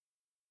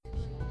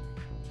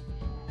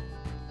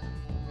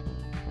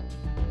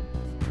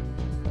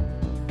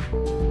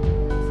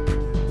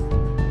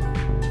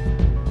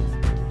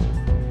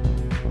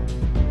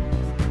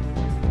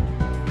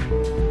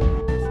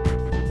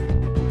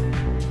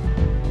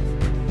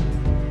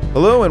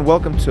Hello and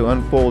welcome to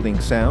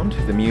Unfolding Sound,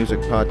 the music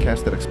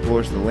podcast that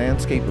explores the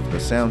landscape of the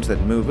sounds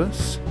that move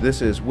us.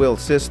 This is Will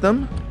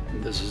System.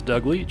 This is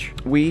Doug Leach.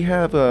 We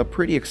have a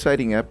pretty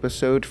exciting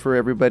episode for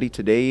everybody.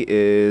 Today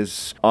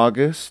is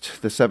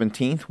August the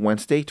 17th,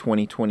 Wednesday,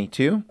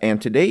 2022.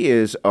 And today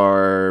is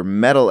our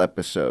metal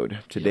episode.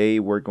 Today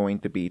we're going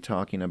to be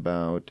talking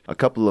about a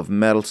couple of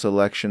metal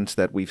selections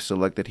that we've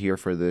selected here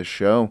for this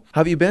show.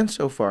 How have you been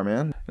so far,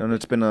 man? I know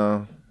it's been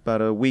about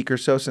a week or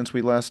so since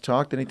we last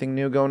talked. Anything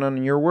new going on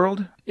in your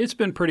world? It's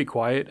been pretty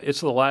quiet.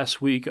 It's the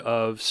last week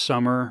of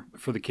summer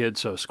for the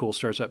kids, so school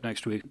starts up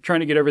next week.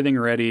 Trying to get everything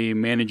ready,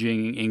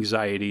 managing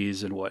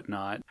anxieties and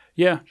whatnot.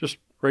 Yeah, just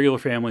regular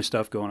family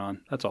stuff going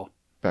on. That's all.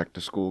 Back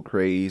to school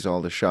craze,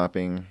 all the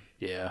shopping.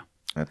 Yeah.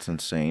 That's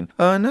insane.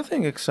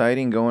 Nothing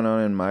exciting going on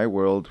in my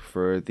world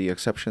for the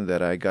exception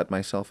that I got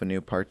myself a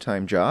new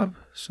part-time job.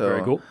 So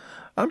very cool.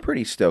 I'm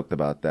pretty stoked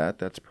about that.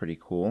 That's pretty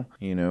cool.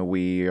 You know,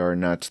 we are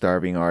not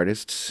starving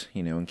artists.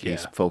 You know, in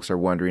case folks are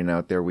wondering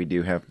out there, we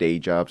do have day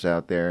jobs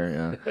out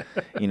there.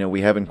 You know,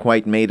 we haven't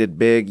quite made it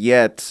big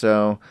yet.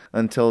 So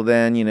until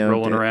then, you know,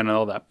 rolling around in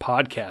all that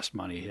podcast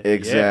money.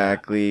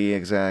 Exactly.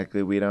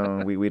 We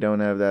don't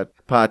have that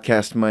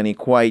podcast money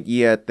quite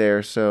yet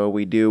there. So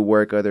we do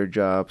work other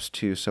jobs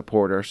to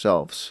support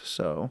ourselves.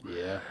 So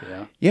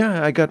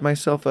yeah, I got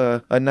myself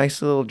a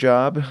nice little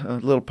job, a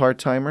little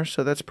part-timer.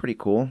 So that's pretty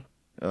cool.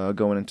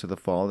 Going into the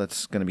fall,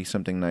 that's going to be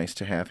something nice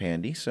to have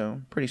handy,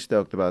 so pretty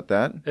stoked about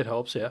that. It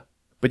helps, yeah.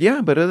 But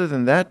other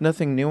than that,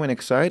 nothing new and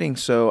exciting,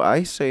 so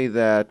I say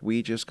that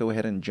we just go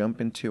ahead and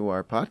jump into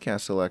our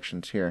podcast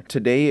selections here.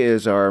 Today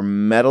is our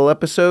metal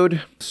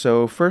episode,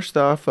 so first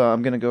off,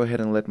 I'm going to go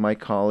ahead and let my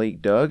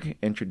colleague Doug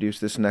introduce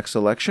this next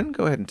selection.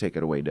 Go ahead and take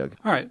it away, Doug.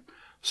 All right,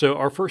 so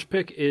our first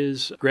pick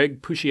is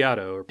Greg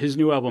Puciato, his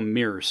new album,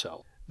 Mirror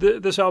Cell.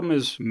 This album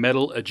is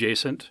metal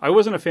adjacent. I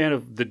wasn't a fan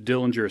of the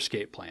Dillinger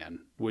Escape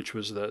Plan, which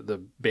was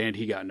the band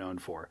he got known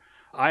for.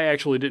 I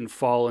actually didn't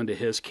fall into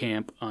his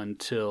camp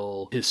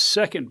until his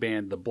second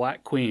band, the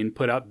Black Queen,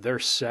 put out their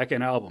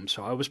second album.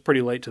 So I was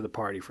pretty late to the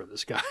party for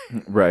this guy.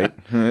 Right.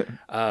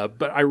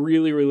 But I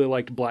really, really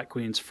liked Black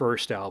Queen's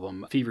first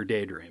album, Fever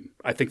Daydream.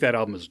 I think that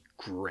album is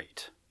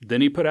great.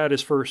 Then he put out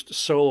his first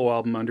solo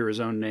album under his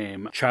own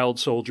name, Child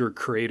Soldier,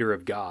 Creator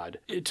of God.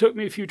 It took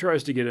me a few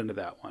tries to get into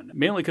that one,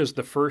 mainly because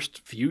the first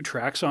few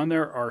tracks on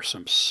there are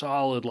some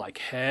solid, like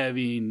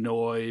heavy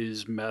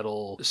noise,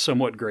 metal,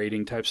 somewhat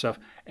grating type stuff.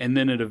 And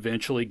then it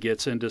eventually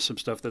gets into some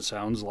stuff that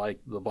sounds like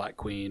the Black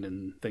Queen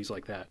and things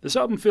like that. This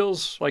album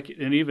feels like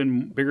an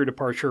even bigger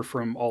departure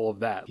from all of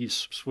that.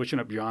 He's switching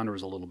up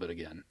genres a little bit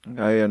again.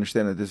 I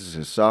understand that this is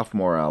his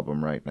sophomore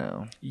album right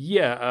now.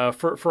 Yeah,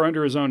 for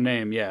under his own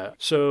name, yeah.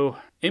 So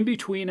in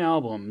between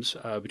albums,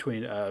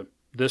 between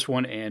this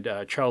one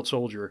and Child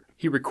Soldier,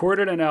 he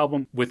recorded an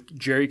album with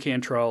Jerry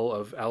Cantrell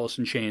of Alice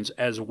in Chains,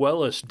 as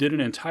well as did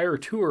an entire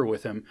tour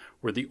with him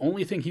where the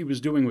only thing he was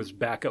doing was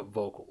backup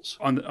vocals.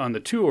 On the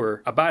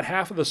tour, about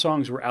half of the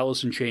songs were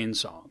Alice in Chains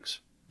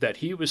songs that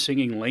he was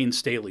singing Lane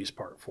Staley's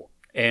part for.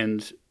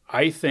 And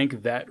I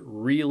think that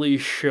really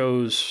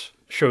shows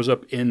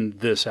up in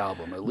this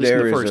album, at least in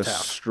the first half. There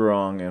is a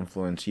strong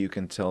influence. You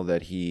can tell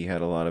that he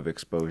had a lot of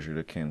exposure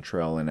to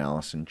Cantrell and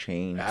Alice in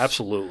Chains.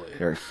 Absolutely.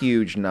 There are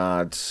huge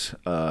nods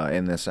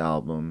in this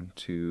album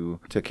to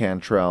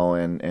Cantrell,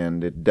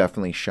 and it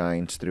definitely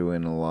shines through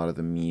in a lot of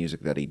the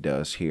music that he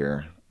does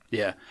here.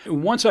 Yeah.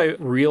 Once I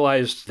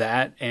realized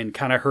that and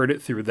kind of heard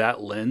it through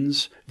that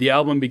lens, the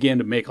album began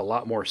to make a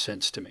lot more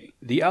sense to me.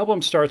 The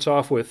album starts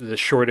off with the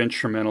short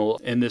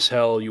instrumental, In This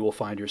Hell You Will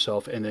Find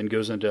Yourself, and then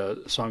goes into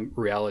the song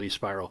Reality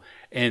Spiral.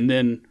 And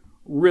then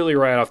really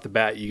right off the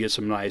bat, you get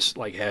some nice,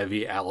 like,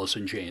 heavy Alice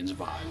in Chains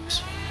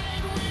vibes.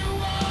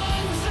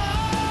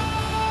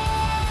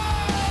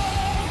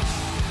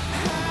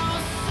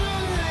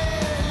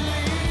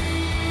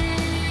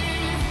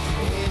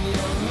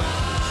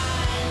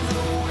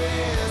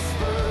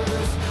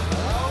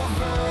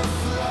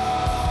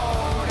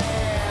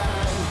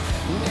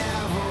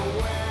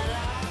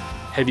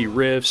 Heavy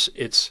riffs.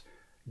 It's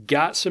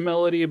got some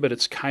melody, but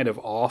it's kind of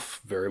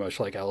off, very much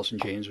like Alice in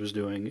Chains was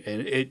doing,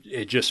 and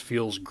it just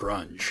feels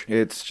grunge.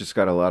 It's just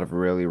got a lot of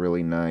really,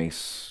 really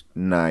nice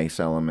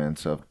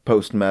elements of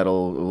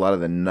post-metal, a lot of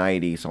the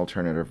 90s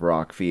alternative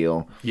rock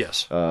feel.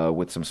 Yes.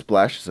 With some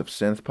splashes of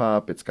synth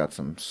pop. It's got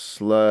some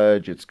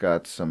sludge. It's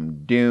got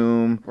some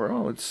doom.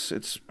 Well,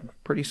 it's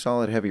pretty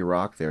solid heavy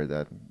rock there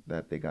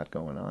that they got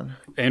going on.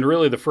 And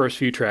really the first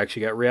few tracks,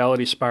 you got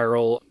Reality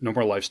Spiral, No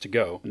More Lives to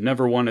Go.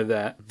 Never Wanted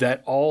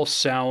That all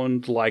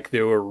sound like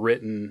they were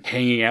written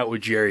hanging out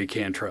with Jerry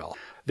Cantrell.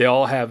 They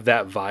all have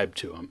that vibe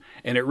to them.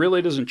 And it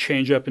really doesn't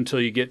change up until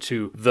you get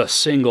to the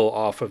single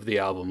off of the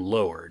album,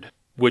 Lowered,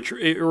 which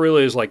it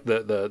really is like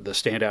the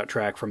standout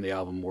track from the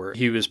album, where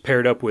he was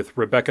paired up with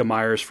Rebecca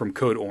Myers from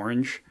Code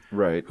Orange,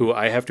 right? Who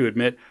I have to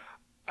admit,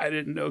 I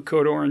didn't know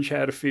Code Orange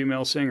had a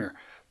female singer.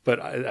 But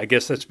I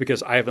guess that's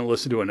because I haven't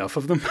listened to enough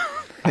of them.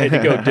 I had to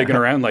go digging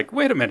around like,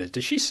 wait a minute,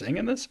 did she sing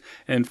in this?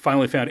 And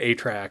finally found a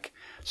track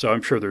So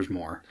I'm sure there's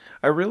more.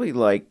 I really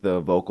like the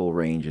vocal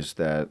ranges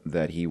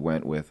that he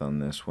went with on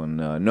this one.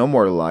 No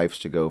More Lives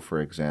to Go,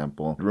 for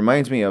example. It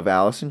reminds me of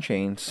Alice in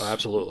Chains. Oh,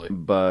 absolutely.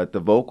 But the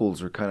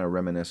vocals are kind of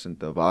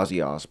reminiscent of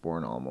Ozzy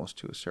Osbourne almost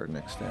to a certain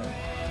extent.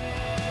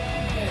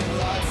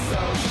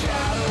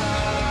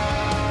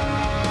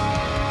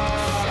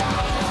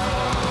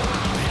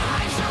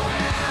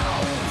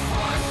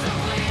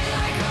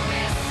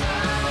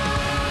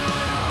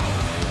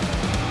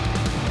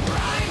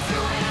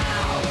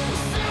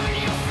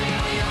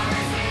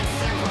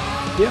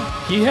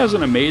 Yeah, he has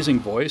an amazing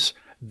voice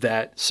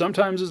that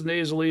sometimes is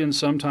nasally and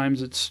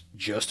sometimes it's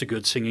just a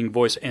good singing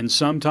voice and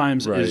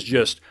sometimes is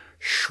just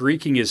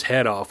shrieking his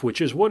head off,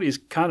 which is what he's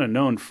kind of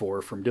known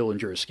for from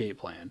Dillinger Escape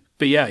Plan.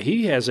 But yeah,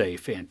 he has a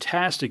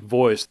fantastic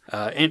voice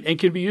and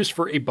can be used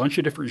for a bunch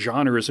of different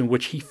genres in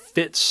which he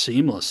fits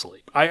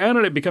seamlessly. I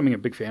ended up becoming a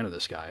big fan of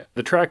this guy.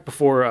 The track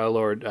before,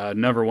 Lord,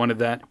 Never Wanted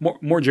That,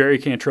 more Jerry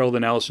Cantrell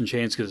than Alice in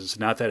Chains because it's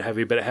not that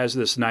heavy, but it has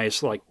this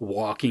nice like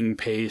walking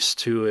pace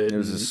to it. It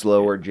was a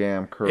slower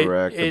jam,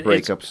 correct? A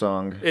breakup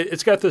song.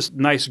 It's got this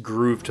nice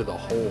groove to the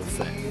whole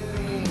thing.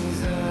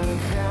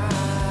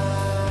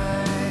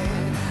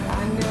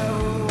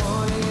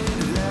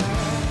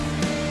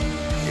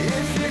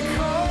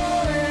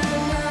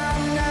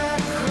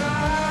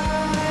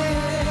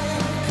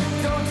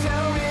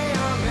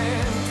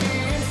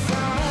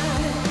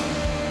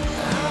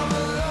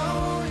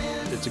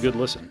 It's a good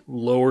listen.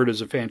 Lowered is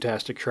a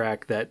fantastic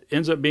track that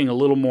ends up being a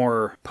little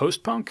more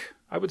post-punk,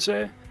 I would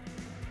say.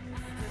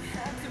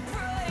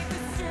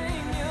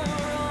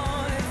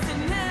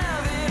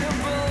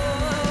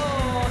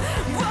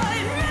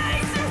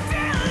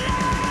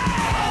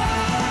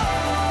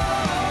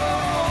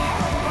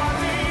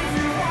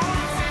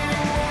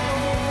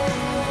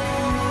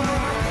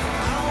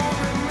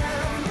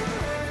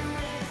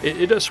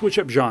 It does switch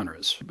up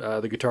genres.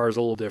 The guitar is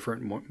a little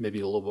different,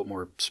 maybe a little bit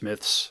more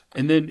Smiths.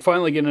 And then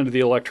finally get into the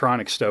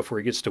electronic stuff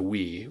where he gets to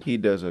Wee. He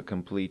does a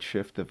complete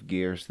shift of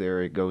gears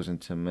there. It goes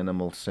into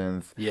minimal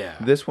synth. Yeah.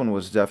 This one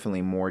was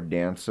definitely more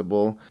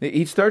danceable.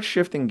 He starts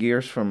shifting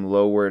gears from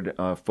lowered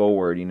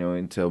forward,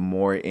 into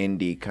more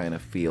indie kind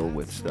of feel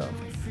with stuff.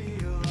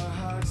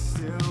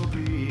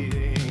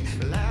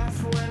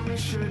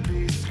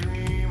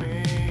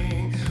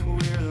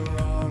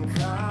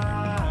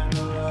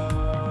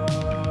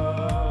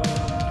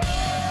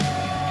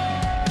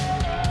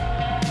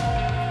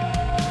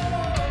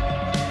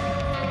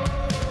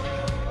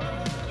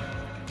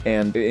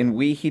 And in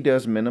Wee, he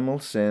does minimal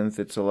synth.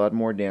 It's a lot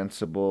more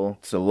danceable.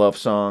 It's a love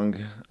song.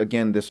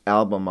 Again, this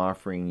album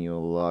offering you a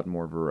lot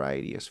more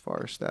variety as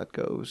far as that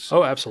goes.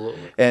 Oh,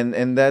 absolutely.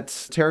 And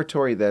that's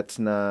territory that's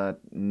not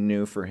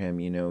new for him.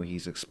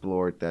 He's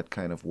explored that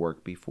kind of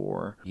work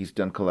before. He's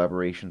done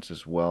collaborations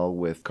as well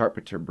with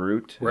Carpenter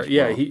Brute. Right.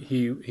 Yeah, well.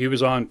 He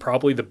was on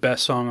probably the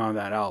best song on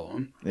that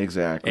album.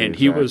 Exactly. And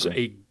he was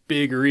a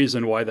big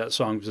reason why that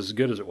song was as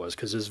good as it was,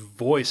 because his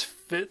voice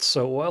fits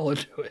so well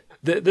into it.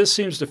 This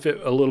seems to fit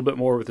a little bit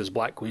more with his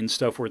Black Queen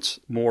stuff, where it's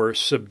more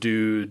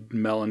subdued,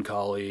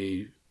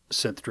 melancholy,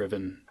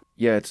 synth-driven.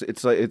 Yeah,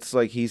 it's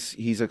like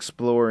he's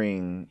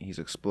exploring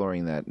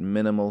that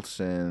minimal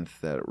synth,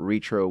 that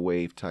retro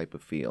wave type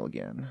of feel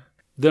again.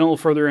 Then a little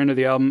further into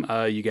the album,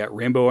 you got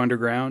Rainbow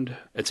Underground.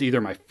 It's either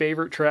my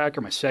favorite track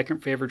or my second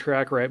favorite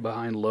track, right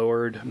behind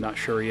Lowered. I'm not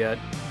sure yet.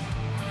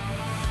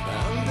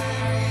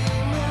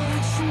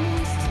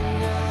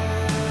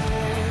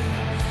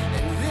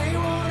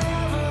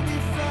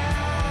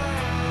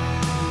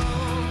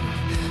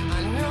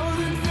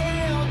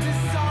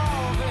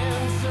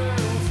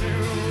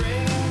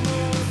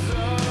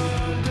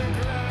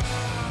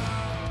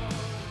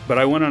 But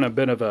I went on a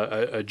bit of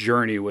a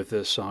journey with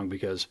this song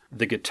because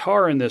the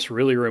guitar in this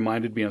really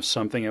reminded me of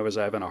something I was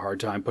having a hard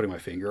time putting my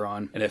finger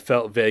on. And it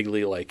felt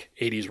vaguely like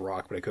 80s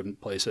rock, but I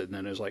couldn't place it. And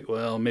then it was like,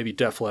 well, maybe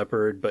Def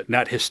Leppard, but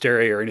not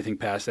Hysteria or anything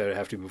past that. It'd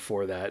have to be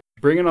before that.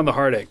 Bringing on the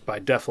Heartache by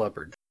Def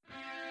Leppard.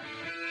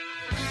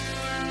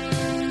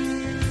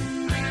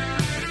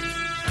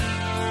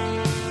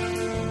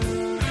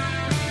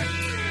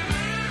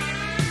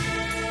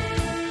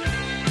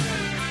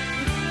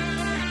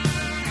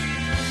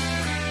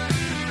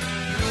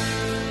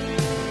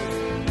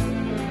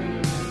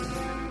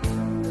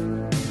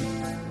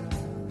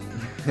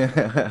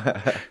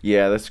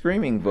 Yeah, the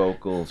screaming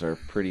vocals are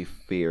pretty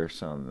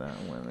fierce on that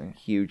one. A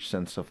huge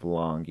sense of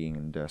longing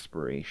and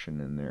desperation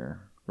in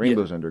there.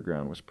 Rainbow's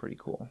Underground was pretty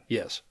cool.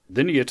 Yes.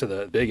 Then you get to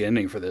the big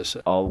ending for this.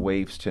 All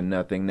Waves to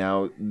Nothing.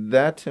 Now,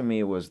 that to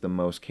me was the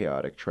most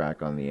chaotic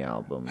track on the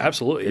album.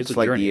 Absolutely. It's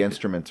like the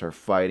instruments are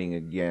fighting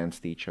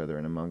against each other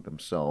and among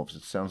themselves.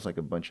 It sounds like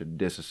a bunch of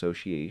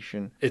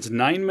disassociation. It's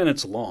 9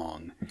 minutes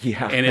long.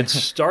 Yeah. And it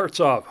starts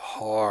off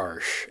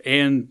harsh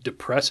and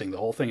depressing. The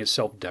whole thing is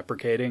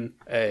self-deprecating.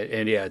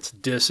 And yeah, it's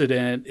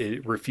dissident.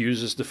 It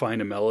refuses to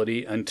find a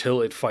melody until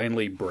it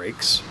finally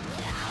breaks.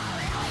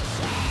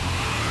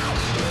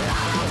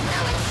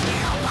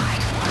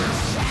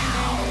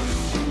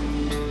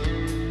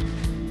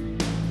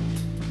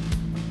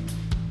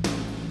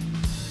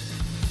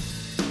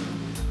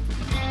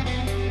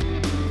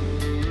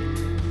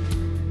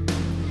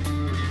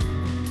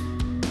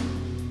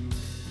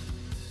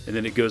 and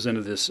then it goes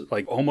into this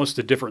like almost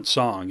a different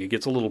song. It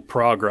gets a little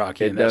prog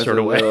rocky in It that does sort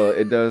of way.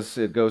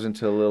 it goes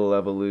into a little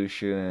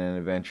evolution and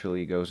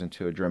eventually goes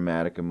into a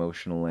dramatic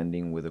emotional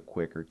ending with a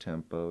quicker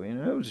tempo. It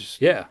was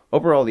just Yeah.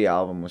 overall the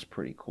album was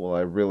pretty cool.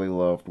 I really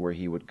loved where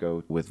he would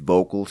go with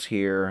vocals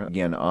here.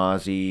 Again,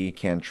 Ozzy,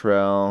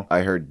 Cantrell.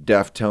 I heard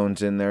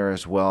Deftones in there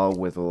as well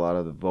with a lot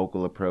of the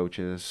vocal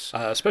approaches.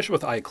 Especially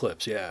with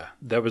Eclipse, yeah.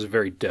 That was a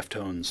very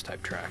Deftones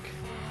type track.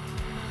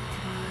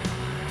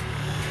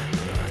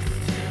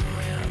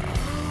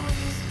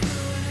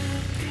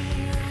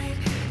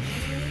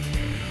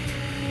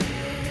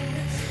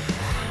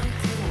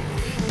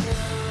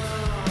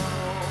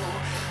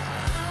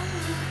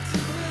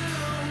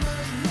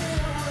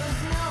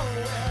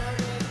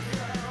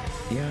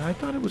 Yeah, I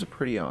thought it was a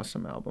pretty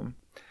awesome album.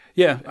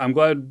 Yeah, I'm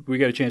glad we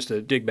got a chance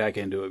to dig back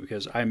into it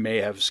because I may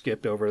have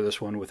skipped over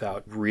this one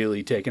without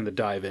really taking the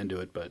dive into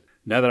it. But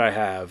now that I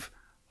have,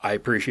 I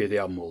appreciate the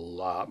album a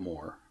lot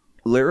more.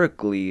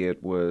 Lyrically,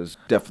 it was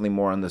definitely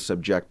more on the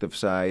subjective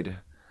side.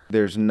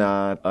 There's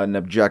not an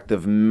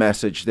objective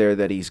message there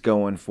that he's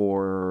going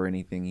for or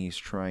anything he's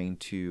trying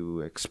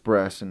to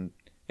express. And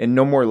in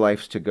No More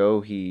Lives to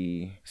Go,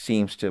 he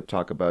seems to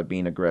talk about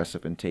being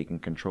aggressive and taking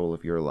control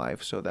of your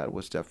life. So that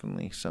was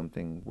definitely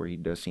something where he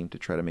does seem to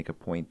try to make a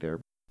point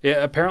there.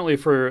 Yeah, apparently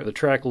for the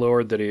track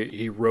Lord that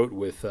he wrote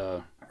with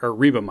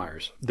Reba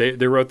Myers, they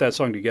wrote that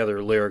song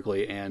together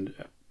lyrically, and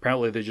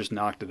apparently they just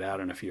knocked it out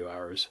in a few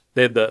hours.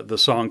 They had the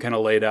song kind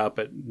of laid out,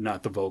 but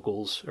not the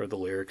vocals or the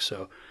lyrics.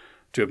 So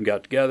two of them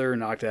got together,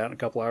 knocked it out in a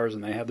couple hours,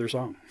 and they had their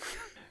song.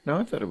 No,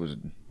 I thought it was a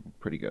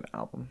pretty good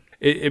album.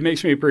 It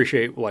makes me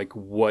appreciate like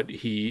what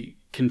he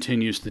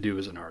continues to do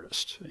as an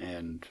artist,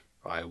 and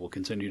I will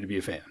continue to be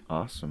a fan.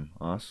 Awesome.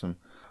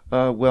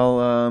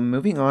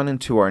 Moving on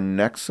into our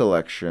next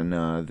selection.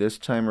 This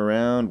time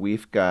around,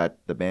 we've got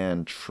the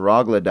band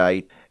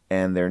Troglodyte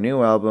and their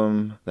new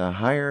album, The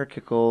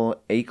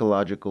Hierarchical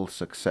Ecological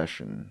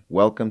Succession.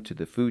 Welcome to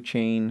the food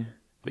chain.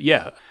 But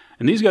yeah,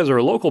 and these guys are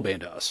a local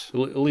band to us,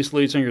 at least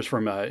lead singers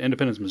from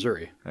Independence,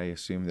 Missouri. I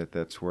assume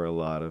that's where a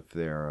lot of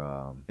their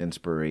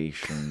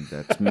inspiration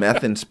that's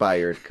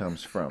meth-inspired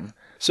comes from.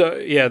 So,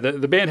 yeah,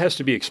 the band has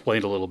to be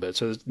explained a little bit.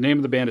 So the name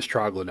of the band is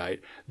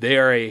Troglodyte. They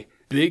are a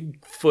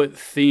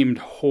Bigfoot-themed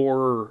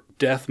horror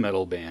death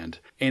metal band,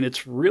 and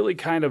it's really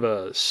kind of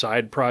a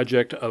side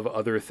project of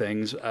other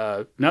things.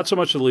 Not so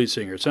much the lead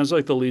singer. It sounds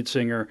like the lead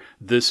singer,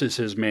 this is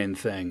his main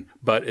thing,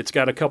 but it's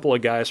got a couple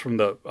of guys from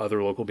the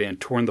other local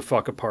band, Torn the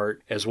Fuck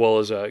Apart, as well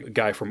as a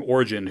guy from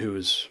Origin, who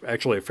is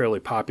actually a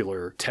fairly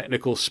popular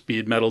technical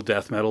speed metal,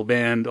 death metal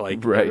band.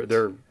 Like, right.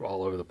 They're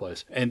all over the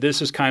place. And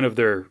this is kind of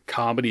their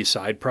comedy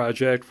side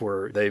project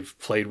where they've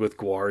played with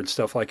Gwar and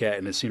stuff like that,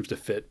 and it seems to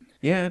fit.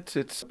 Yeah,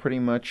 it's pretty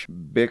much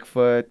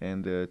Bigfoot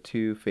and the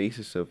two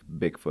faces of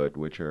Bigfoot,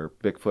 which are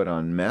Bigfoot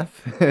on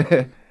meth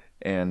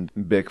and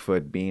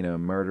Bigfoot being a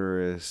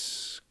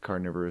murderous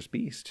carnivorous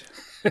beast.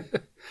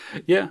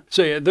 Yeah.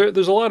 So yeah,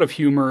 there's a lot of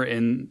humor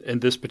in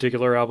this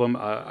particular album.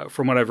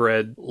 From what I've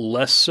read,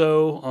 less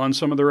so on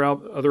some of their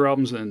other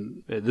albums.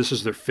 And this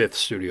is their 5th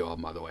studio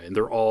album, by the way. And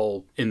they're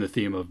all in the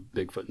theme of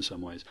Bigfoot in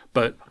some ways.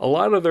 But a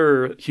lot of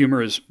their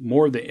humor is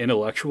more the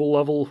intellectual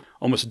level,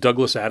 almost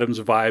Douglas Adams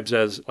vibes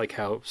as like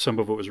how some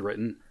of it was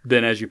written.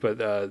 Then as you put,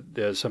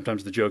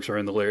 sometimes the jokes are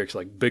in the lyrics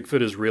like,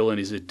 Bigfoot is real and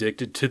he's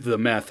addicted to the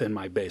meth in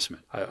my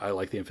basement. I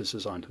like the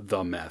emphasis on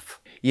the meth.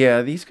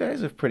 Yeah, these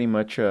guys have pretty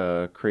much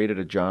created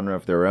a genre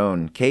of their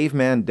own,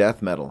 caveman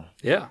death metal.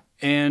 Yeah,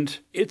 and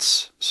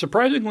it's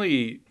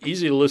surprisingly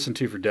easy to listen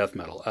to for death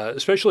metal,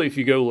 especially if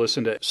you go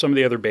listen to some of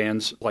the other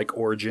bands like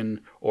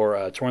Origin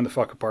or Torn the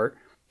Fuck Apart.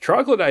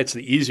 Troglodyte's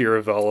the easier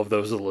of all of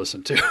those to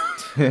listen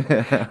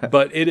to.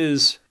 But it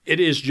is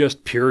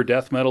just pure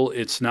death metal.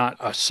 It's not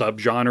a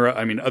subgenre.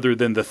 I mean, other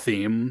than the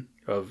theme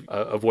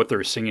of what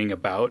they're singing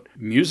about.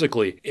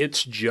 Musically,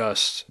 it's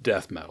just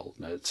death metal.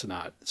 It's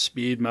not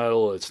speed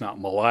metal. It's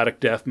not melodic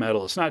death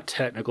metal. It's not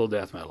technical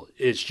death metal.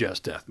 It's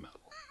just death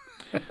metal.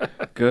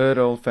 Good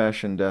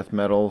old-fashioned death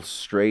metal,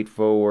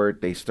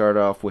 straightforward. They start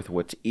off with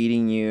What's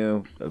Eating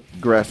You,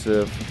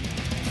 aggressive.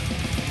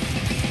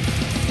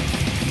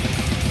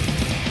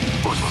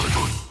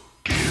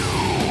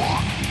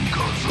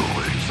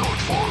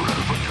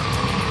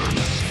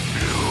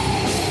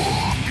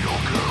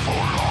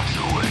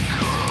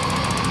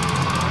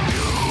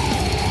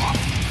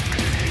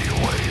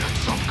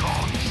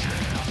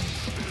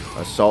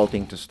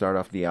 Assaulting to start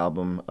off the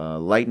album,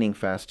 lightning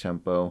fast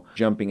tempo,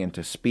 jumping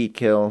into speed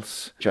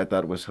kills, which I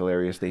thought was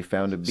hilarious. They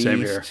found a beast, Same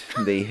here.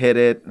 They hit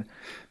it,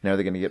 now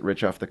they're going to get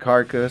rich off the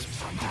carcass.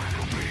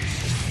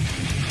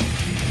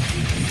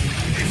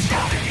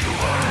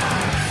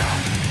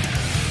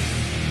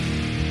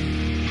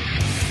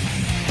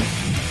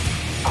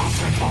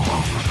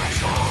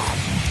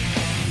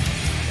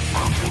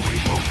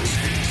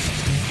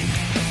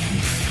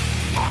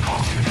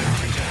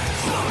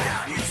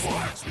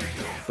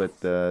 But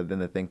then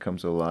the thing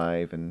comes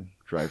alive and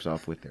drives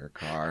off with their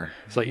car.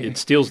 It's like it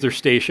steals their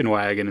station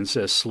wagon and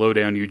says, "Slow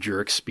down, you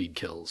jerk, speed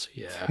kills."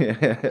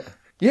 Yeah.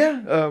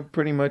 Yeah,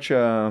 pretty much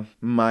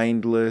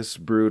mindless,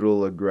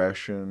 brutal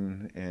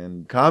aggression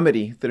and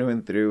comedy through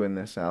and through in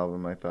this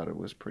album. I thought it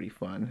was pretty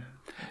fun.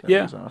 That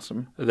Yeah. was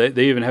awesome.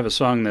 They even have a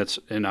song that's,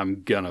 and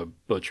I'm going to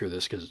butcher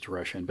this because it's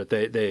Russian, but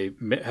they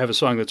have a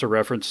song that's a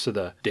reference to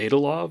the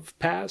Dyatlov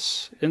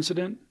Pass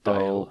incident.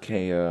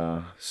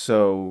 Okay,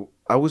 so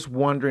I was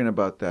wondering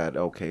about that.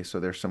 Okay, so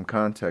there's some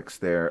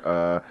context there.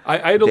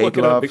 I had to look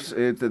it up.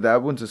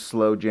 That one's a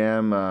slow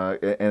jam,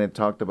 and it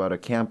talked about a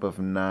camp of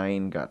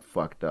 9 got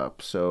fucked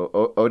up.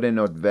 So Один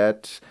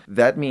Odvet,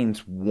 that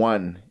means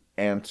one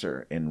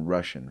answer in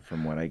Russian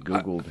from what I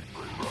Googled.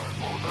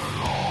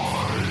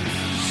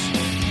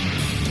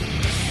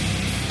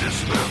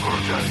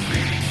 Dismembered and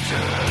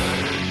beaten,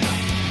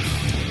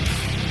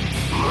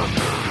 left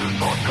in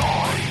the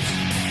night.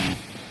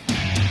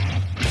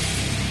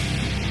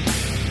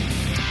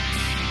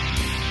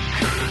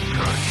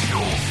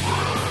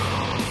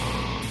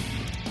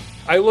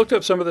 I looked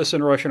up some of this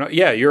in Russian.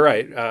 Yeah, you're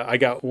right. I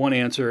got one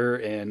answer,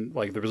 and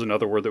like there was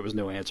another word that was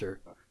no answer.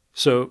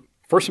 So,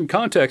 for some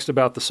context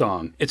about the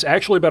song, it's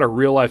actually about a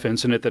real life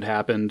incident that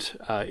happened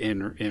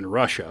in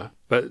Russia.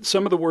 But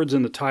some of the words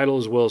in the title,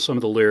 as well as some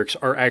of the lyrics,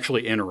 are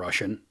actually in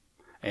Russian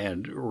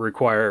and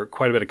require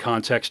quite a bit of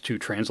context to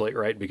translate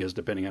right, because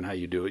depending on how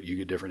you do it, you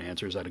get different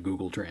answers out of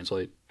Google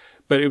Translate.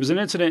 But it was an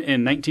incident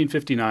in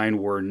 1959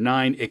 where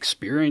 9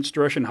 experienced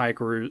Russian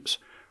hikers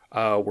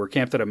were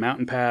camped at a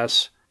mountain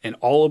pass, and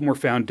all of them were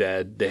found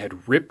dead. They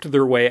had ripped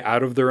their way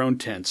out of their own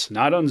tents,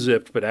 not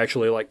unzipped, but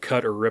actually like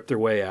cut or ripped their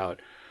way out.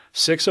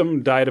 6 of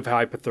them died of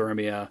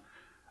hypothermia,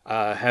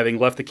 having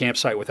left the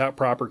campsite without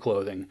proper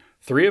clothing.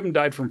 3 of them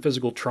died from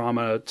physical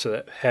trauma to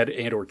the head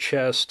and or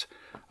chest.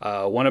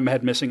 One of them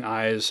had missing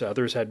eyes.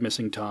 Others had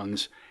missing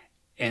tongues.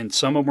 And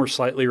some of them were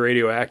slightly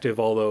radioactive,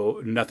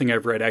 although nothing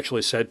I've read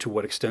actually said to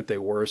what extent they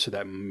were, so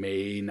that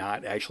may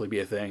not actually be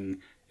a thing,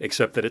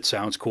 except that it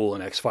sounds cool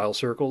in X-File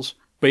circles.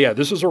 But yeah,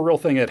 this is a real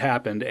thing that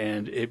happened,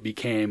 and it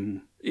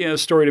became a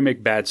story to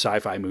make bad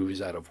sci-fi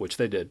movies out of, which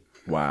they did.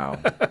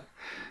 Wow.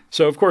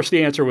 So, of course,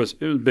 the answer was,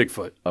 it was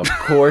Bigfoot. Of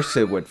course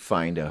it would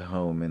find a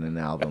home in an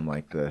album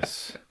like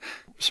this.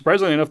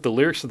 Surprisingly enough, the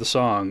lyrics of the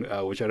song,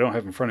 which I don't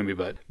have in front of me,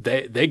 but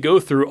they go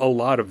through a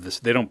lot of this.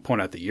 They don't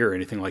point out the year or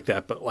anything like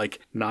that, but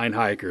like 9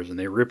 hikers, and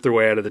they rip their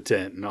way out of the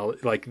tent, and all.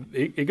 Like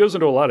it goes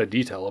into a lot of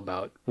detail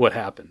about what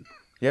happened.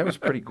 Yeah, it was a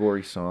pretty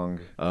gory song.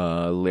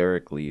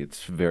 Lyrically,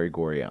 it's a very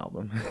gory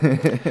album.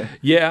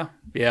 Yeah.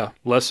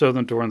 Less so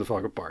than Torn the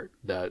Fuck Apart.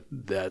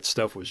 That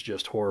stuff was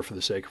just horror for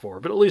the sake of horror.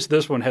 But at least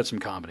this one had some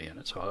comedy in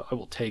it, so I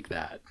will take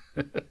that.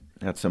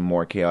 Had some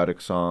more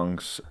chaotic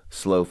songs.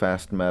 Slow,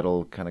 fast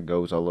metal kind of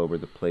goes all over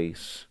the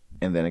place.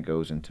 And then it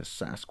goes into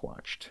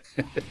Sasquatched.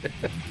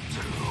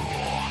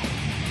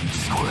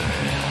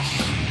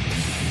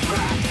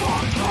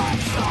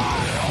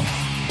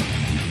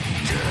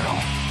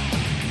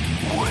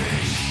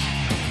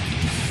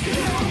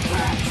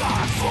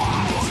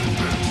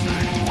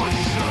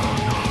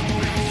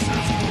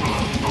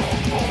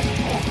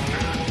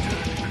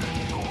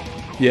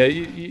 Yeah,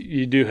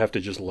 you do have to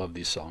just love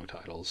these song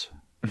titles.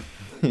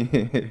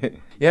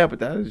 Yeah, but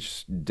that is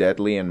just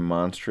deadly and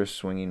monstrous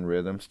swinging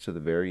rhythms to the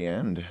very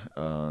end.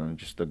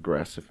 Just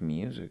aggressive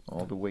music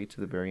all the way to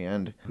the very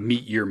end.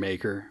 Meet Your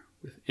Maker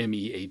with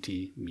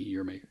M-E-A-T, Meet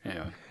Your Maker.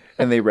 Anyway.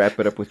 And they wrap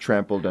it up with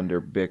Trampled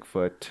Under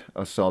Bigfoot,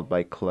 Assault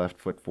by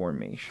Cleftfoot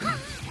Formation.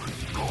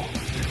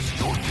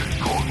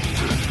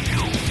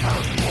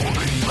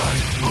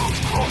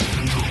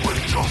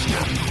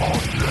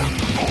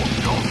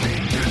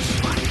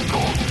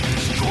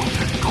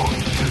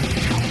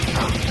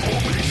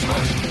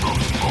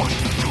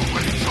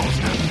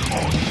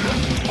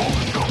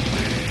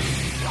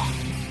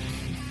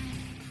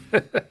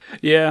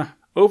 Yeah.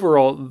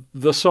 Overall,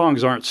 the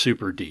songs aren't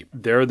super deep.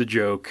 They're the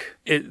joke.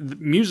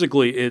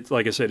 Musically,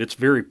 like I said, it's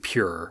very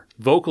pure.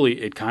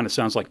 Vocally, it kind of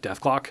sounds like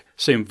Deathclock.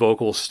 Same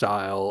vocal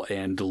style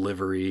and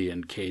delivery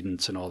and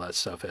cadence and all that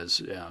stuff as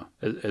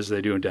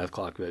they do in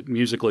Deathclock. But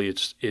musically,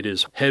 it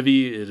is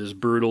heavy. It is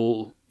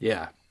brutal.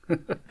 Yeah.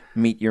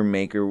 Meet Your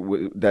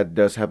Maker, that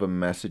does have a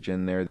message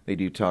in there. They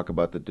do talk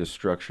about the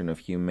destruction of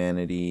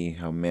humanity,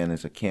 how man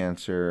is a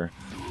cancer.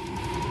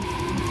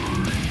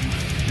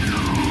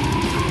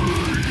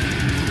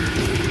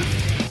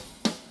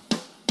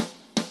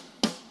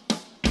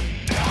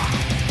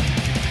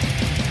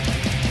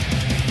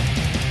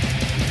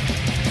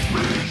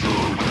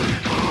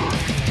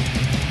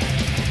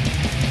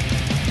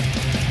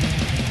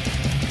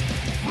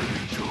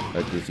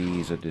 A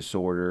disease, a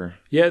disorder.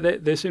 Yeah,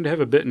 they seem to have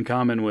a bit in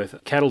common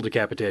with cattle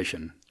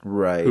decapitation.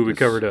 Right. Who we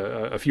covered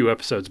a few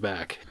episodes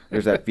back.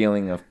 There's that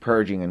feeling of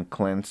purging and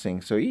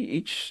cleansing. So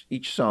each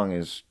song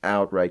is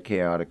outright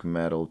chaotic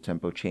metal.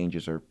 Tempo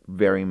changes are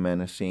very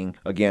menacing.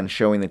 Again,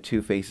 showing the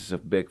 2 faces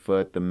of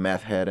Bigfoot, the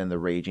meth head and the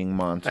raging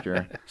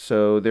monster.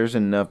 So there's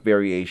enough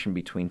variation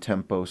between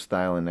tempo,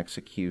 style, and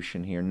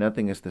execution here.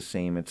 Nothing is the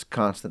same. It's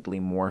constantly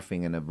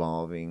morphing and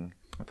evolving.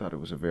 I thought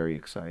it was a very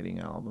exciting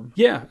album.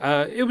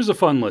 Yeah, it was a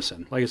fun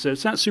listen. Like I said,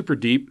 it's not super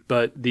deep,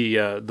 but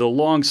the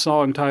long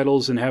song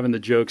titles and having the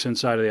jokes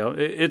inside of the album,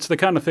 it's the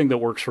kind of thing that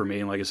works for me.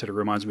 And like I said, it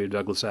reminds me of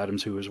Douglas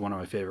Adams, who is one of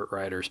my favorite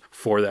writers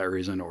for that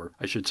reason. Or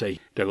I should say,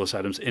 Douglas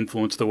Adams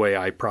influenced the way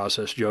I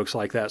process jokes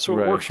like that. So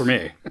it works for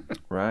me.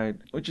 Right.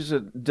 Which is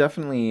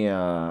definitely,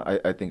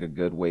 I think, a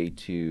good way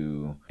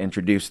to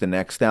introduce the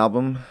next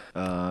album,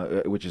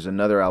 which is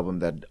another album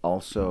that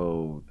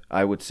also,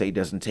 I would say,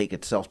 doesn't take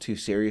itself too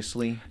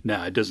seriously.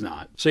 No, it does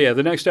not. So yeah,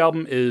 the next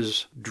album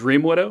is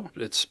Dream Widow.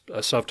 It's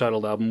a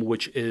self-titled album,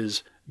 which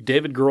is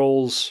David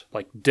Grohl's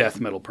death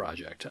metal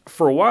project.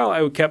 For a while,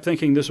 I kept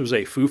thinking this was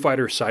a Foo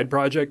Fighters side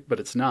project, but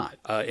it's not.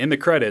 In the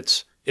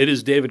credits, it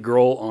is David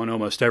Grohl on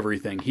almost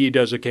everything. He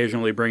does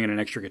occasionally bring in an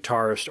extra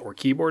guitarist or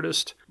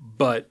keyboardist,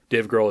 but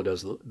Dave Grohl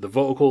does the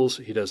vocals,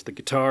 he does the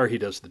guitar, he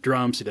does the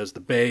drums, he does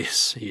the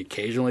bass, he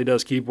occasionally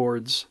does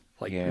keyboards.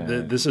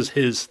 This is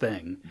his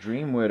thing.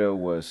 Dream Widow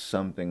was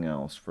something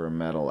else for a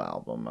metal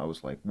album. I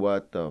was like,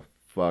 what the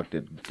fuck,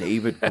 did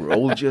David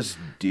Grohl just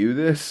do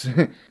this?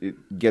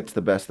 It gets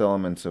the best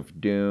elements of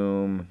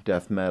doom,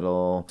 death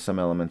metal, some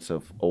elements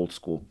of old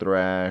school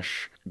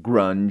thrash,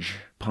 grunge,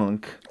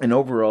 punk, and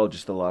overall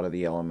just a lot of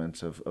the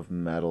elements of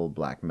metal,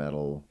 black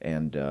metal,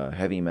 and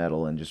heavy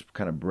metal, and just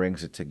kind of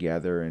brings it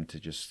together into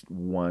just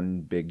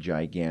one big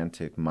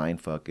gigantic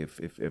mindfuck,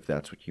 if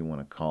that's what you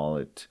want to call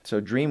it. So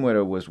Dream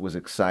Widow was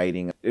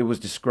exciting. It was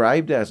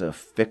described as a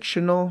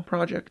fictional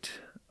project,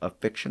 a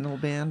fictional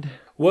band.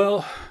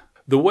 Well,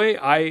 the way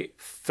I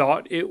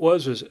thought it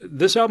was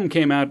this album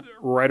came out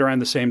right around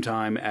the same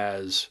time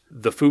as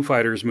the Foo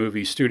Fighters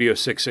movie Studio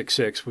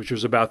 666, which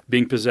was about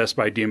being possessed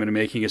by a demon and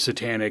making a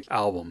satanic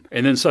album.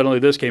 And then suddenly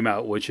this came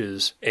out, which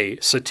is a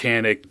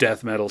satanic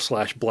death metal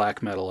 /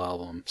 black metal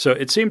album. So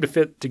it seemed to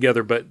fit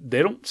together, but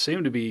they don't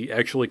seem to be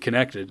actually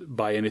connected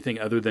by anything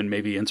other than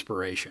maybe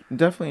inspiration.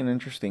 Definitely an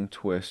interesting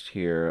twist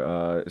here.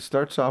 It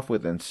starts off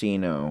with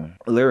Encino.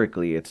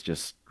 Lyrically, it's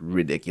just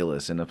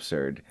ridiculous and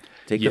absurd.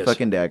 Take the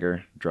fucking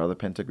dagger, draw the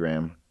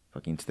pentagram,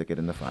 fucking stick it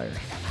in the fire.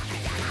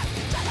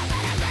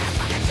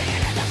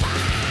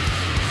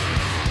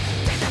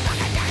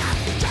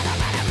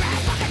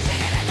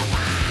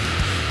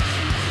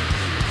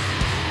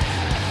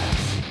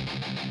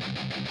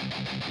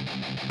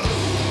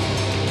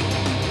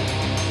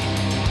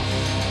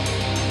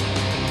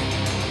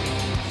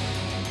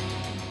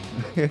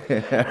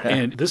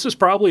 And this is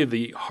probably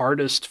the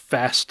hardest,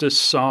 fastest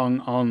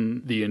song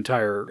on the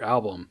entire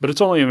album, but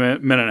it's only a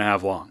minute and a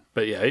half long.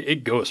 But yeah,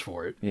 it goes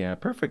for it. Yeah,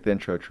 perfect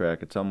intro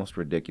track. It's almost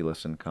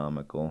ridiculous and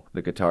comical.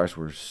 The guitars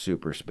were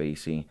super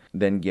spacey.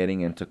 Then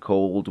getting into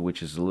Cold,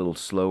 which is a little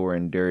slower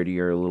and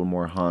dirtier, a little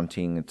more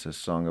haunting. It's a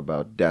song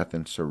about death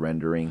and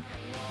surrendering.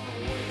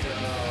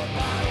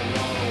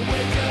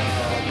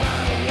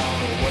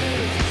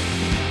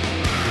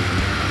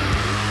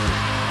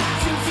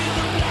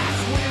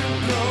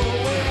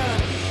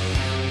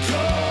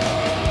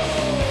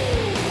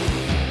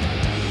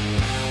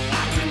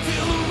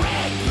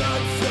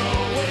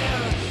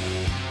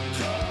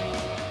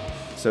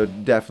 So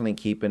definitely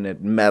keeping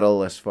it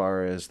metal as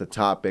far as the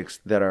topics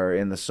that are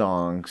in the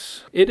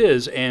songs. It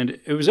is, and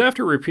it was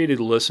after repeated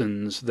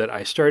listens that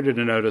I started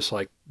to notice,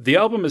 the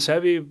album is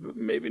heavy,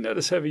 maybe not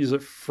as heavy as you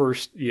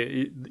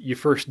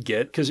first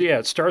get. Because,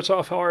 it starts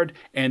off hard,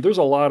 and there's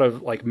a lot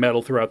of,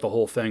 metal throughout the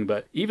whole thing.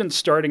 But even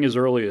starting as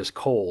early as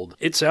Cold,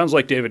 it sounds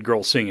like David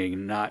Grohl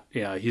singing,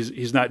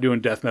 he's not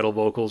doing death metal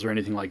vocals or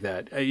anything like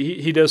that.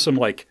 He does some,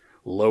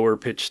 lower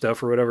pitch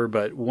stuff or whatever,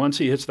 but once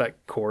he hits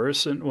that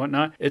chorus and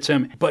whatnot, it's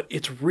him. But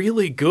it's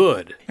really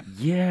good.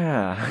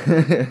 Yeah,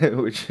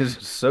 which is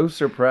so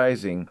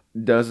surprising.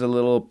 Does a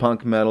little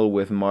punk metal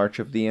with March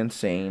of the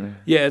Insane.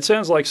 Yeah, it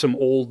sounds like some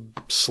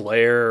old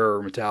Slayer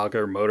or Metallica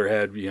or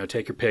Motorhead,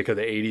 take your pick of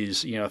the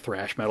 80s,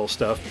 thrash metal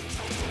stuff.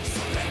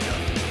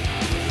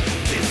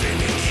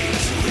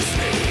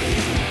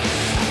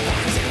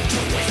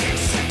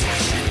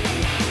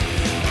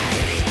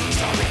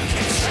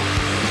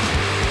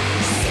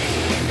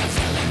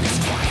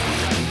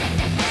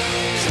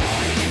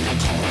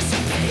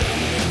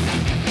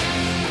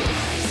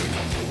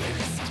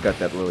 Got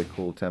that really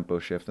cool tempo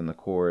shift in the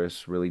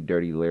chorus, really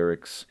dirty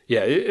lyrics.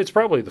 Yeah, it's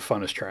probably the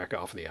funnest track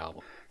off of the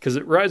album because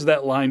it rides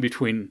that line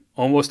between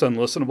almost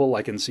unlistenable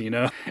like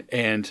Encino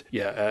and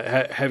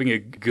having a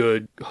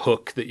good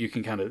hook that you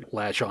can kind of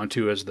latch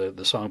onto as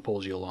the song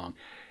pulls you along.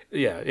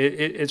 Yeah,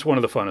 it's one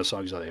of the funnest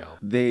songs on the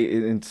album.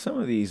 In some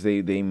of these,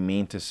 they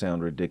mean to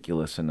sound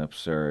ridiculous and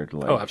absurd.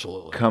 Oh,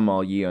 absolutely. Come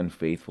All Ye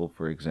Unfaithful,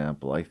 for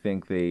example. I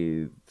think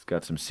they've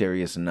got some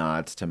serious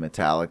nods to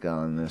Metallica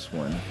on this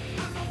one.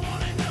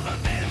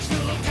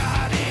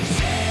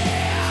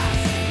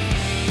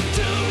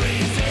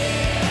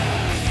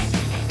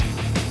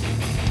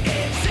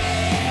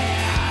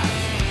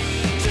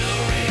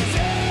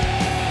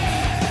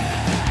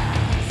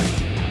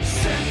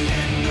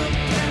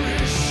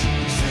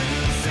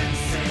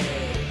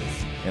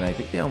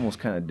 they almost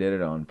kind of did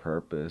it on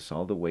purpose,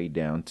 all the way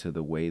down to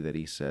the way that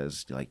he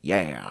says, like,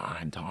 yeah,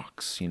 and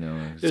talks,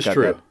 It's got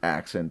true. that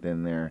accent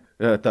in there.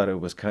 I thought it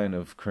was kind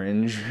of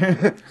cringe.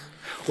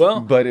 Well,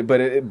 but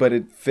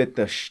it fit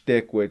the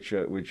shtick, which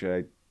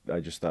I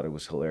just thought it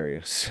was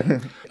hilarious.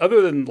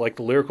 other than like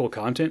the lyrical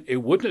content, it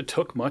wouldn't have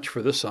took much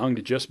for this song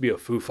to just be a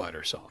Foo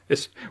Fighters song.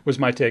 This was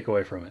my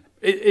takeaway from it.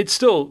 It's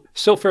still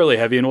fairly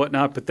heavy and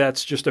whatnot, but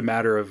that's just a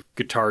matter of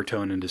guitar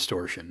tone and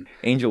distortion.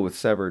 Angel with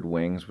Severed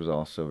Wings was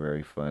also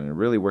very fun. It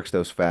really works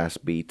those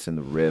fast beats and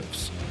the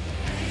riffs.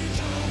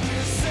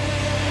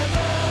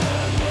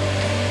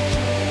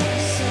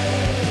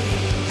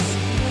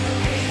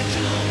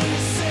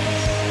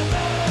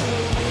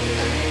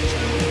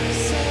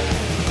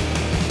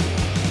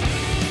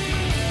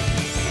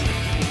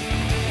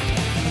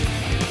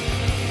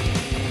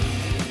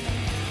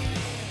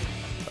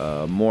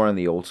 More on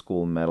the old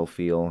school metal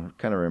feel.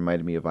 Kind of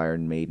reminded me of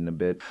Iron Maiden a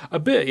bit. A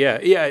bit, yeah.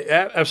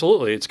 Yeah,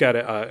 absolutely. It's got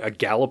a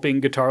galloping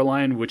guitar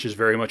line, which is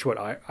very much what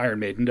Iron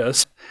Maiden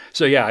does.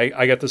 So yeah,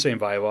 I got the same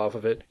vibe off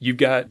of it. You've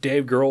got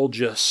Dave Grohl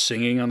just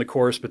singing on the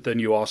chorus, but then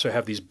you also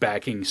have these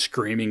backing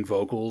screaming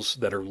vocals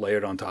that are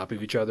layered on top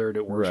of each other, and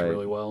it works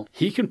really well.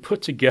 He can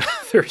put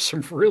together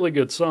some really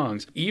good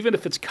songs, even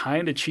if it's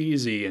kind of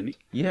cheesy. And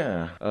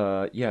yeah,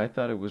 I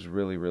thought it was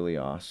really, really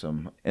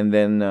awesome. And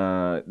then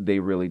they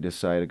really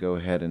decided to go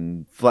ahead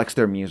and flex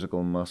their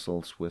musical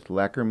muscles with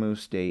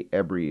Lacrimus de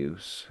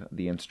Ebrius,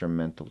 the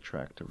instrumental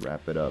track to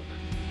wrap it up.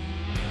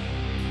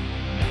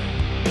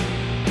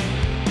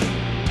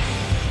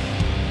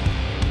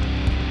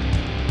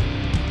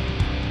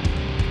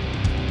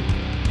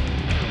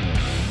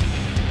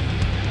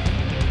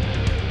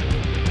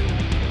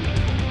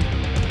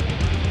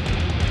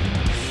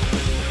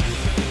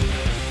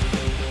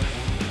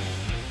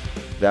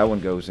 That one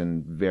goes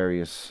in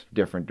various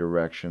different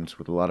directions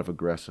with a lot of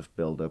aggressive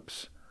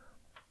buildups.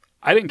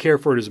 I didn't care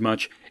for it as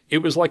much. It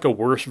was like a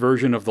worse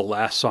version of the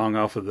last song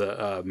off of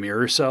the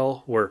Mirror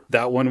Cell, where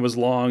that one was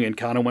long and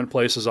kind of went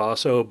places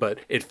also, but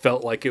it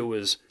felt like it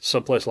was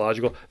someplace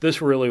logical.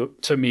 This really,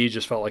 to me,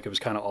 just felt like it was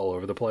kind of all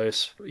over the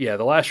place. Yeah,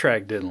 the last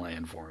track didn't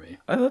land for me.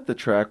 I thought the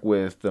track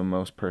with the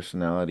most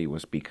personality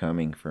was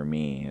Becoming for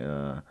me.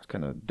 It's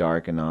kind of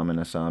dark and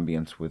ominous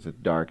ambience with a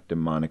dark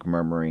demonic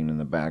murmuring in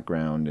the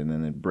background, and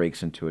then it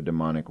breaks into a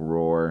demonic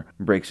roar,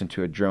 breaks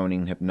into a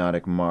droning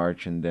hypnotic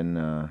march, and then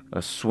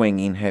a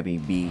swinging heavy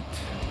beat.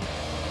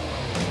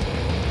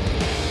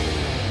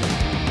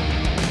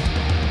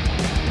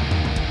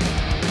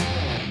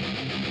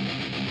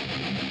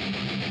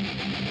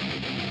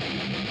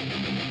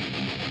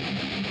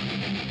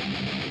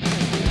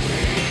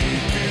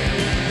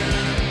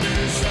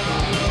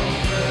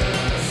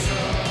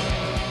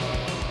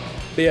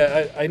 But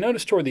yeah, I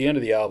noticed toward the end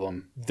of the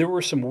album, there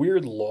were some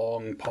weird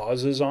long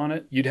pauses on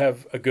it. You'd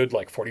have a good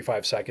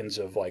 45 seconds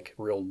of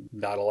real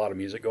not a lot of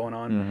music going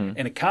on. Mm-hmm.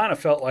 And it kind of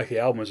felt like the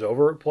album was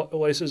over at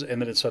places and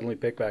then it suddenly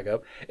picked back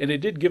up. And it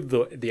did give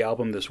the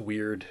album this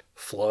weird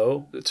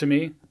flow to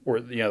me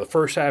where, the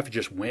first half it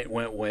just went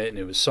and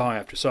it was song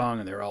after song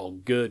and they're all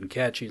good and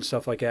catchy and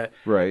stuff like that.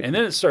 Right. And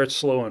then it starts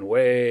slowing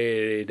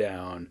way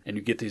down and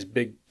you get these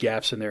big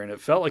gaps in there and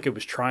it felt like it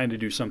was trying to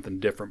do something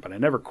different, but I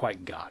never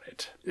quite got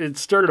it. It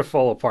started to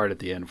fall apart at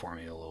the end for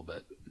me a little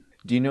bit.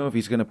 Do you know if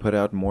he's going to put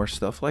out more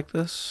stuff like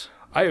this?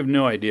 I have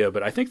no idea,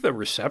 but I think the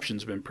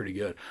reception's been pretty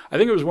good. I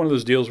think it was one of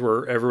those deals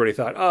where everybody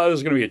thought, oh, this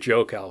is going to be a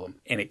joke album.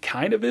 And it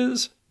kind of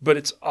is, but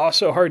it's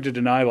also hard to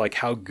deny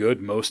how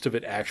good most of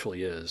it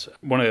actually is.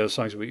 One of those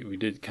songs we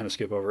did kind of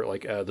skip over,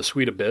 The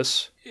Sweet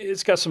Abyss.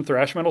 It's got some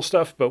thrash metal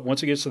stuff, but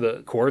once it gets to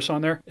the chorus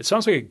on there, it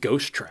sounds like a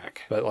Ghost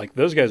track. But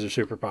those guys are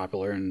super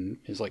popular, and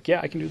he's like,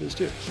 yeah, I can do this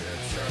too.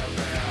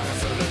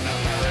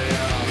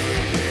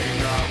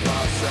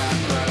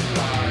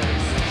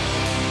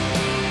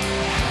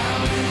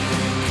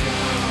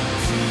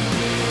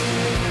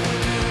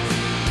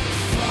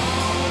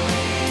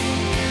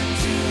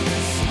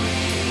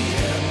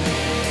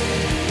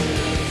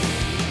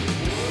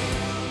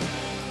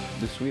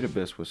 Sweet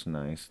Abyss was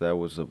nice. That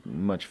was a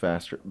much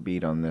faster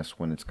beat on this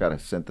one. It's got a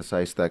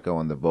synthesized echo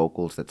on the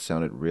vocals that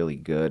sounded really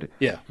good.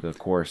 Yeah. The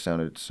chorus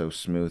sounded so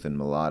smooth and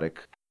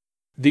melodic.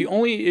 The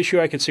only issue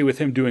I could see with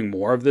him doing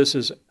more of this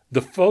is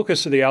the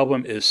focus of the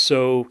album is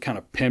so kind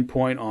of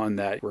pinpoint on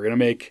that we're going to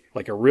make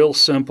a real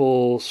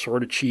simple,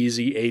 sort of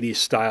cheesy 80s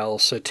style,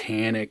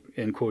 satanic,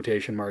 in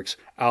quotation marks,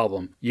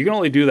 album. You can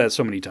only do that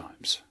so many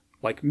times.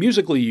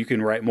 Musically, you can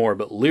write more,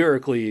 but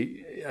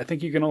lyrically, I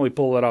think you can only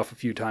pull that off a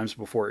few times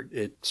before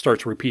it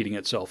starts repeating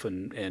itself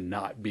and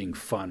not being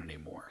fun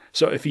anymore.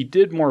 So if he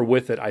did more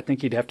with it, I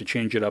think he'd have to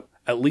change it up,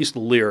 at least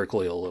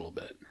lyrically a little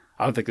bit.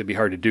 I don't think that'd be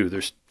hard to do.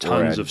 There's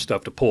tons of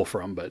stuff to pull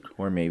from, but...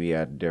 Or maybe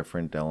add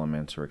different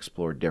elements or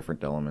explore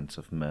different elements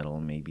of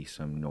metal, maybe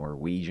some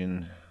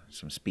Norwegian,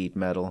 some speed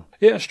metal.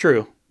 Yeah, it's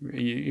true.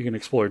 You can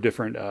explore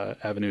different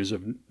avenues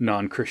of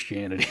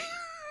non-Christianity.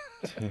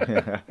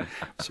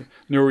 So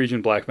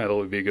Norwegian black metal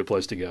would be a good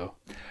place to go.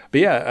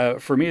 But yeah,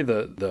 for me,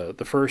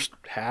 the first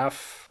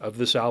half of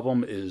this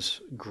album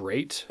is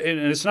great. And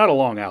it's not a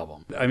long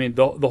album. I mean,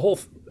 the whole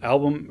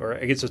album, or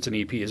I guess it's an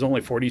EP, is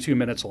only 42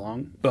 minutes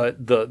long,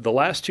 but the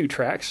last two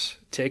tracks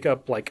take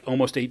up like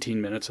almost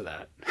 18 minutes of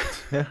that.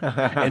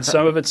 And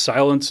some of it's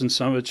silence and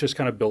some of it's just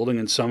kind of building,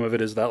 and some of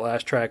it is that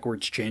last track where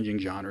it's changing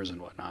genres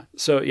and whatnot.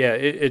 So yeah,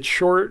 it's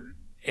short,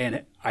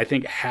 and I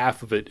think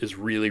half of it is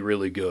really,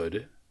 really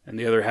good. And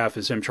the other half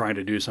is him trying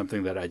to do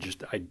something that I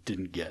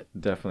didn't get.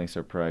 Definitely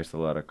surprised a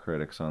lot of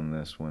critics on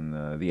this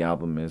one. The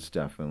album is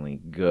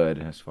definitely good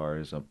as far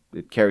as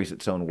it carries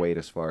its own weight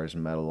as far as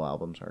metal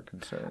albums are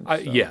concerned. So.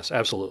 Yes,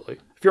 absolutely.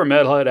 If you're a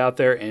metalhead out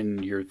there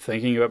and you're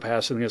thinking about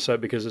passing this up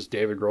because it's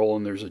David Grohl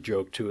and there's a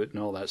joke to it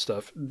and all that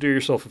stuff, do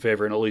yourself a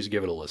favor and at least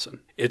give it a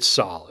listen. It's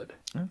solid.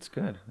 That's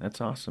good. That's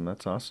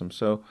awesome.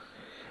 So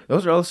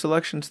those are all the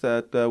selections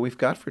that we've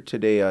got for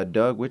today.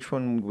 Doug, which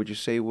one would you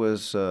say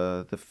was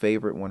the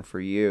favorite one for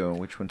you?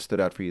 Which one stood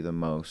out for you the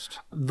most?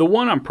 The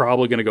one I'm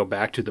probably going to go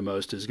back to the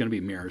most is going to be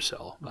Mirror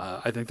Cell.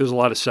 I think there's a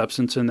lot of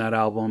substance in that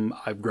album.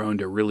 I've grown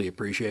to really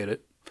appreciate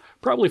it.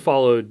 Probably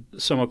followed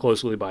somewhat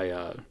closely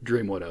by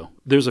Dream Widow.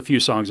 There's a few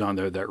songs on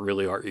there that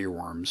really are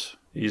earworms.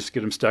 You just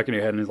get them stuck in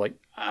your head and it's like,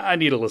 I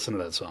need to listen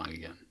to that song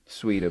again.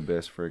 Sweet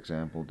Abyss, for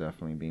example,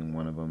 definitely being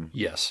one of them.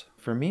 Yes.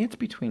 For me, it's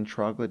between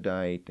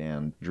Troglodyte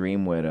and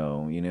Dream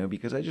Widow,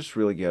 because I just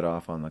really get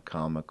off on the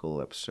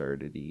comical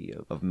absurdity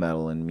of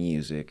metal and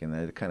music, and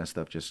that kind of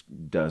stuff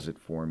just does it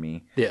for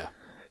me. Yeah.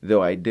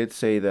 Though I would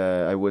say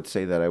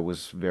that I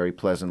was very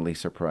pleasantly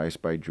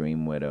surprised by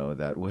Dream Widow.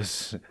 That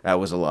was a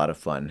lot of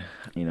fun.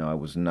 I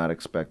was not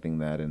expecting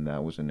that, and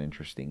that was an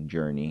interesting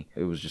journey.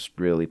 It was just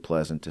really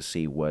pleasant to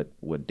see what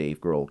Dave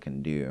Grohl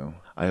can do.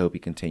 I hope he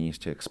continues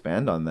to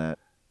expand on that.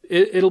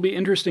 It'll be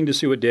interesting to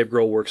see what Dave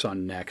Grohl works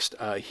on next.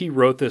 He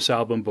wrote this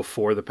album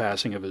before the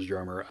passing of his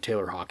drummer,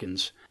 Taylor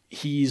Hawkins.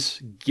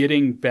 He's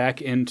getting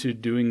back into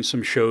doing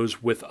some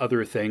shows with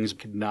other things,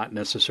 not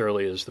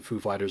necessarily as the Foo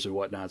Fighters or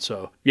whatnot.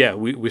 So, yeah,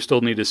 we still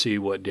need to see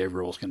what Dave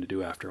Grohl's going to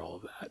do after all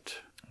of that.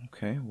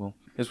 Okay, well,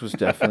 this was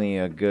definitely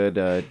a good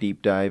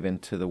deep dive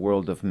into the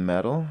world of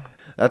metal.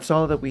 That's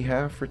all that we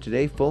have for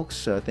today,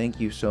 folks. Thank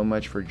you so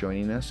much for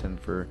joining us and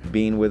for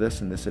being with us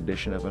in this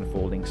edition of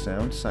Unfolding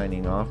Sound.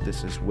 Signing off,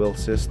 this is Will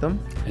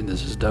System. And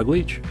this is Doug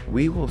Leach.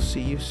 We will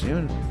see you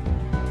soon.